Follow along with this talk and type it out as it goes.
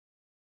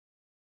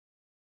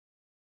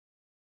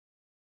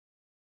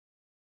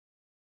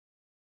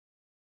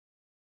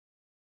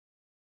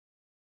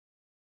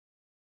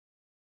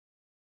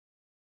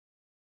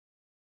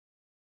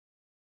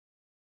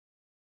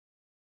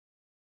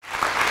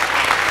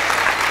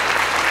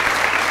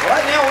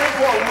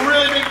for a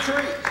really big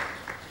treat.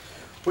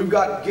 We've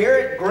got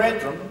Garrett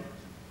Grantham,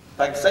 if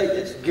I can say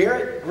this,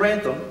 Garrett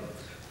Grantham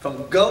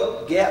from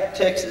Goat Gap,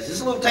 Texas. This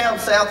is a little town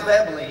south of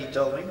Abilene, he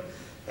told me,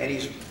 and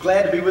he's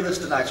glad to be with us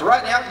tonight. So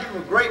right now, give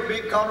him a great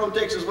big Conroe,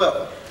 Texas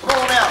welcome. Come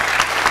on out.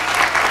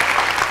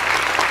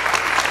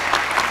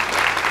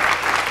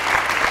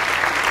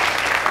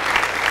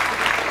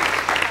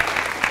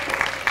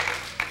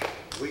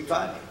 We can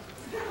find him.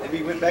 Maybe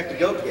he went back to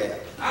Goat Gap.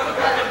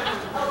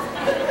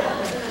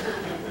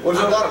 Was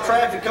there a lot of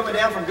traffic coming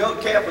down from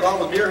Goat Gap with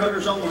all the deer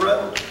hunters on the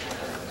road?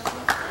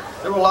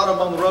 There were a lot of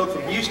them on the road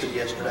from Houston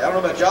yesterday. I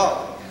don't know about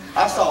y'all.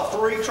 I saw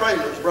 3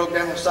 trailers broke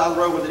down on the side of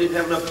the road where they didn't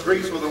have enough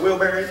grease for their wheel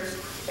bearings,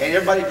 and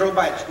everybody drove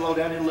by to slow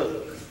down and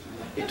look.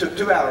 It took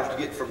 2 hours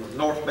to get from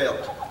North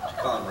Belt to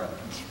Conroe.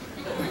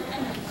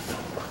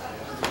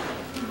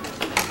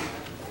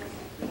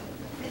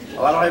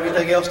 Well, I don't have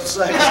anything else to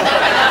say.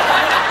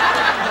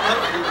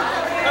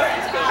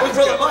 Hey,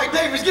 Brother Mike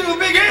Davis, give him a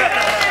big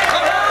hand!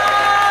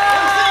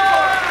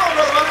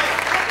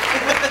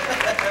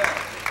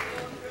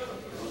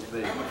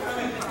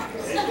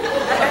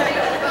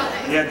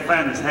 He had to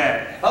find his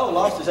hat. Oh,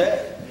 lost his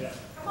hat. Yeah.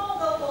 Come on,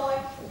 go boy.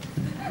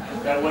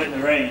 Gotta wait in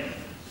the rain.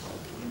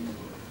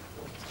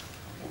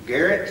 Well,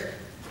 Garrett,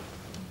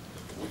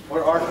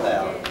 where art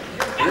thou?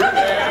 There you go.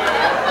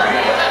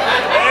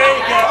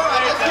 All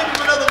right, let's give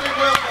him another big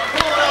welcome.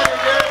 Come on out here,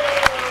 Garrett.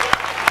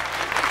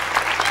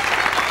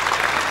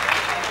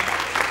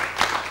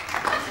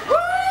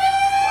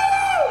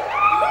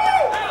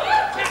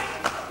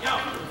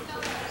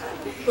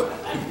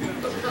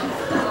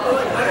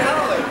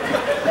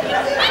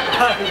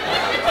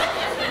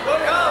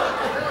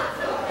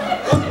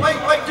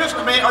 Wait just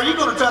a minute. Are you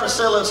going to try to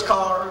sell us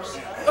cars?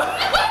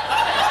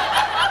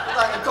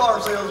 Like a car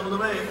salesman to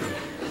me.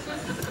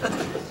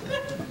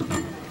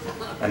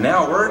 And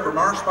now a word from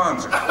our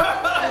sponsor.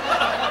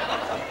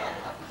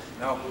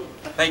 No,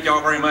 thank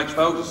y'all very much,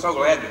 folks. I'm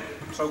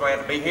so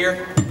glad to be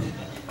here.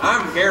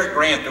 I'm Garrett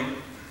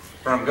Grantham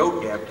from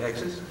Goat Gap,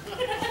 Texas.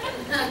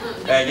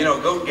 You know,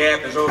 Goat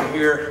Gap is over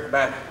here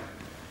about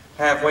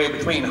halfway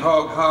between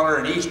Hog Holler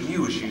and East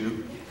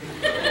Muleshoe.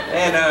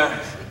 And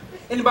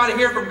anybody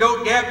here from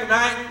Goat Gap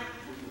tonight?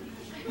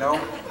 No?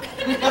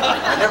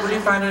 I never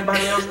did find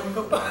anybody else from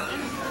Goat Gap.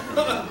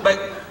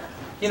 But,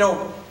 you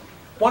know,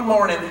 one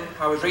morning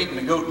I was reading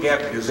the Goat Gap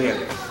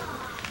Gazette.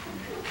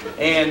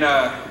 And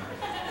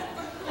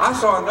I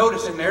saw a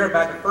notice in there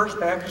about the First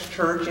Baptist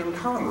Church in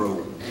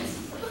Conroe.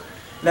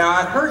 Now,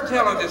 I'd heard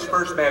tell of this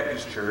First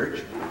Baptist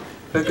Church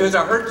because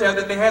I heard tell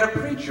that they had a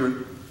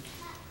preacher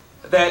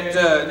that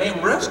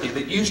named Rusty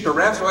that used to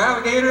wrestle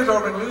alligators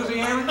over in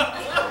Louisiana.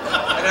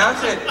 And I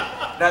said,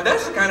 now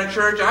that's the kind of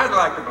church I'd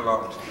like to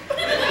belong to.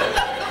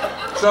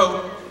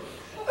 So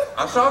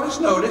I saw this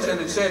notice and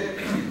it said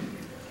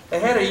they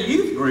had a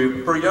youth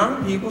group for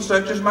young people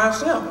such as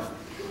myself.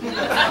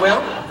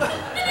 Well,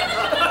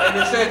 and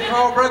it said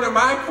call Brother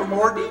Mike for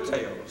more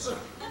details.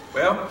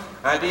 Well,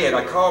 I did.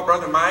 I called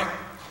Brother Mike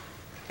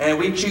and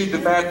we chewed the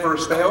fat for a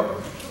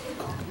spell.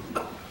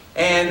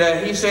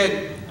 And he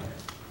said,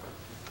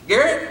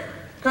 Garrett,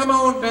 come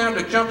on down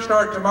to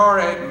Jumpstart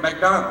tomorrow at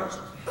McDonald's.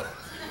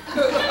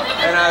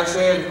 And I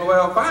said,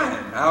 well,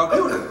 fine, I'll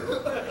do it.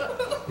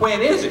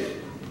 When is it?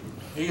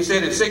 He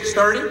said, at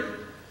 6:30.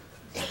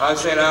 I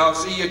said, I'll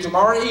see you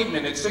tomorrow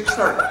evening at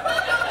 6:30.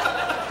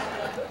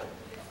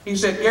 He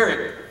said,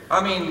 Garrett,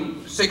 I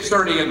mean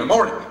 6:30 in the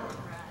morning.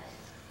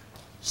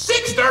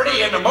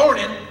 6:30 in the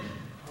morning?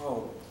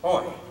 Oh,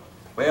 boy.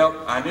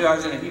 Well, I knew I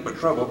was in a heap of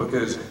trouble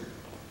because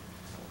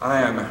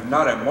I am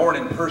not a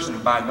morning person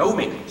by no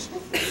means.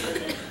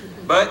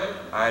 But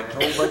I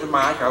told Brother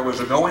Mike I was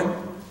a-going,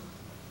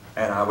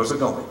 and I was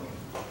a-going.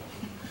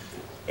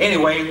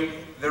 Anyway,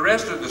 the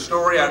rest of the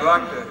story I'd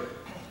like to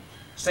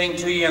sing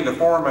to you in the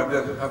form of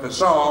a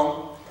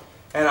song,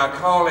 and I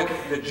call it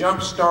the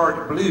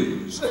Jumpstart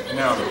Blues.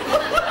 Now,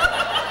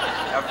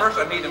 first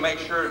I need to make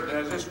sure,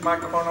 is this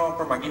microphone on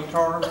for my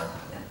guitar?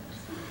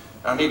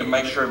 I need to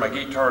make sure my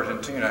guitar is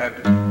in tune. I have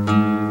to,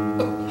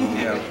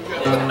 yeah.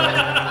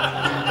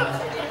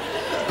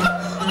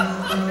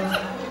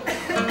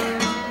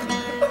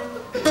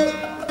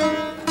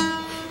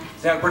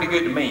 Sound pretty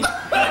good to me.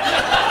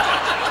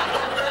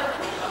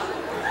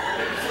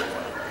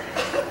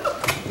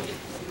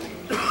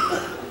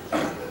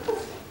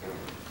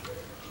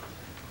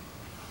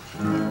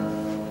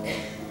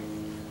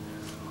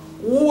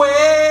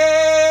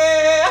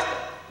 Well,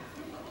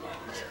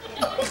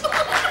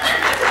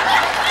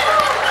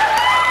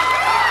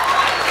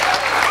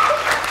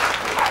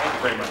 thank you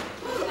very much.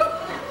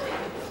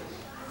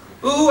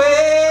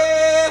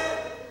 Well,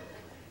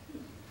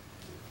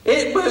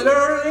 it was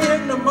early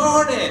in the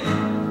morning,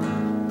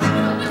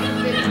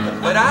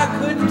 but I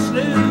couldn't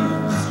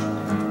snooze.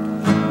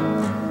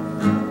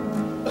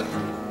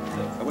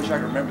 I wish I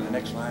could remember the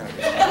next line.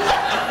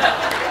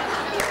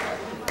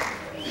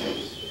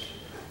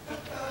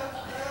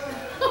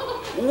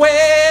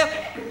 Well,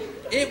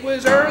 it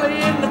was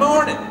early in the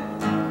morning.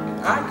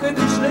 I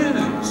couldn't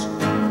snooze.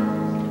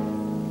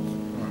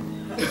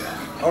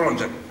 Hold on a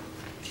second.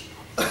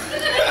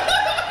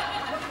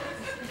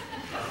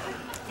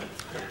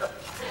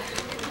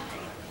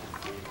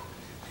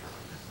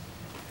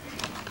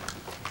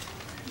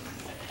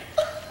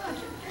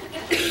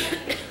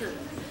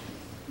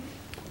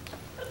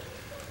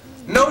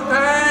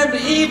 time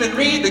to even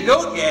read the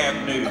Goat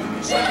Gab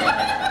news.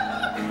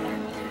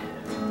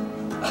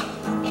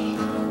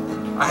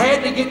 I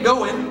had to get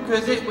going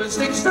because it was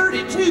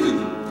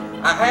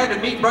 6:32. I had to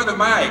meet Brother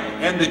Mike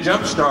and the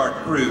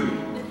Jumpstart crew.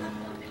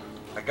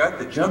 I got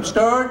the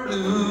Jumpstart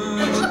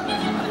Blues.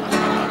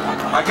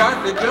 I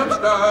got the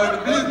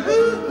Jumpstart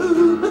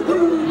Blues.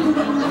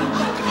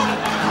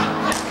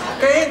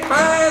 Can't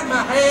find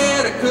my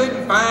hat, I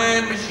couldn't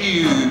find my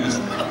shoes.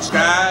 The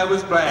sky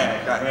was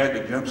black, I had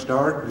the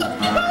Jumpstart Blues.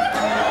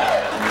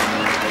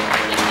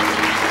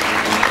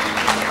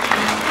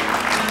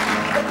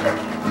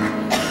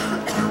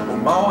 Well,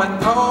 Ma and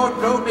Pa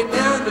drove me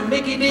down to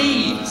Mickey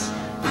D's.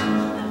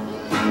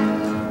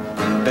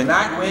 The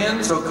night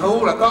wind so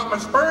cold I thought my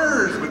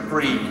spurs would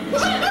freeze.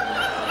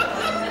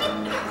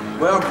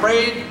 Well,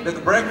 afraid that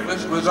the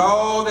breakfast was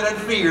all that I'd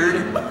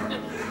feared.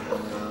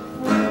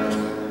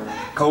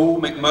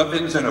 Cold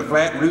McMuffins and a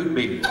flat root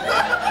beer.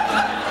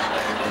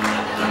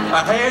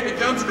 I had the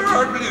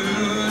Jumpstart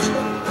Blues.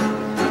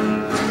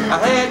 I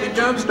had the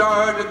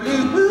Jumpstart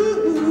Blues.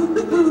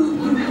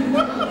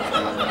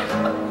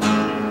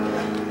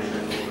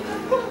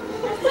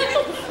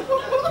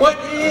 What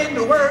in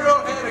the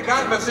world had I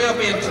got myself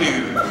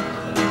into?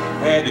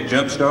 Had the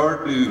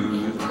Jumpstart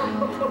Blues.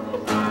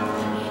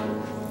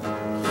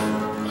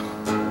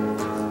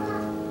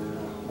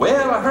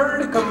 Well, I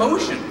heard a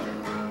commotion,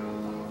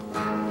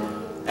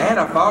 and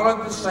I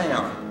followed the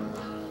sound.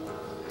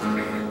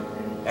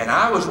 And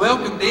I was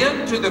welcomed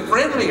in to the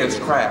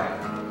friendliest crowd.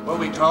 Well,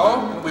 we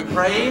talked, we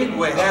prayed,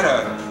 we had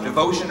a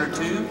devotion or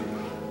two,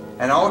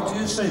 and all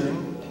too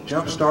soon,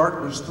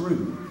 Jumpstart was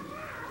through.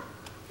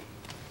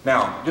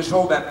 Now, just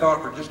hold that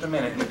thought for just a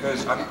minute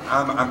because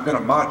I'm going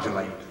to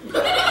modulate.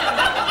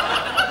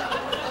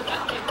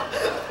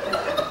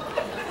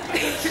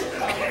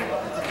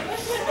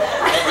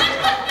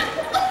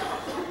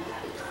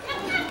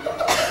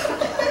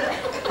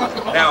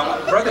 Now,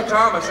 Brother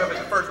Thomas up at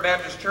the First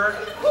Baptist Church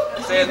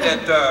said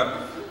that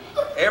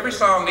every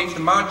song needs to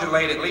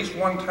modulate at least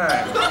one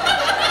time.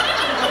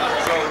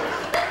 So,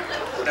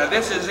 now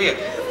this is it.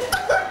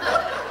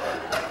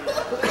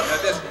 Now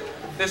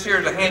this here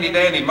is a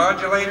handy-dandy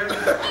modulator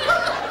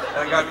that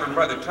I got from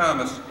Brother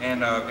Thomas,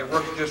 and it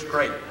works just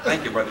great.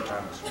 Thank you, Brother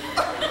Thomas.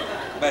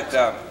 But,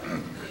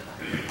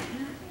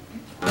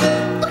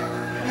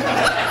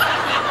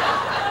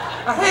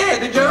 I had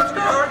the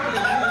Jumpstart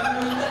Blues.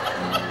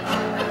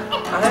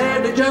 I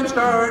had the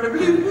Jumpstart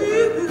Blues.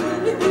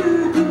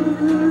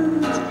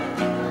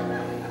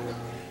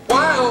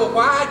 Why, oh,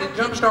 why did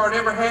Jumpstart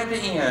ever have to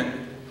end?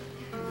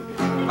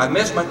 I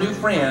missed my new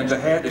friends. I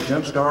had the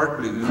Jumpstart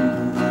Blues.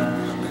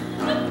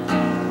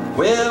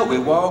 Well, we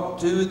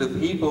walked to the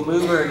People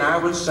Mover and I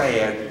was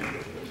sad,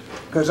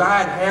 'cause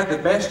I'd had the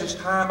bestest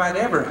time I'd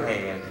ever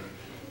had.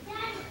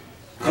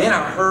 Then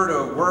I heard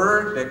a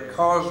word that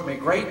caused me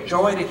great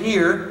joy to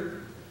hear.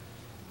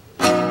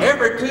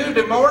 Every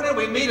Tuesday morning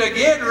we meet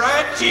again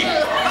right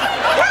here.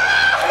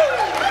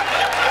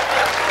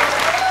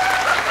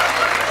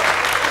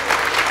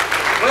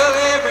 Well,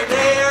 every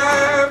day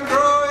I'm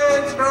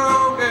growing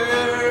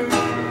stronger.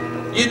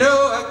 You know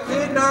I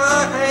could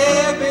not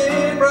have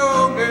been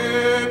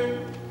wronger.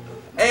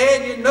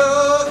 And you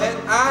know that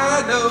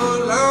I no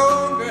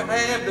longer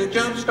have the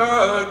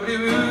Jumpstart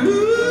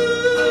Blues.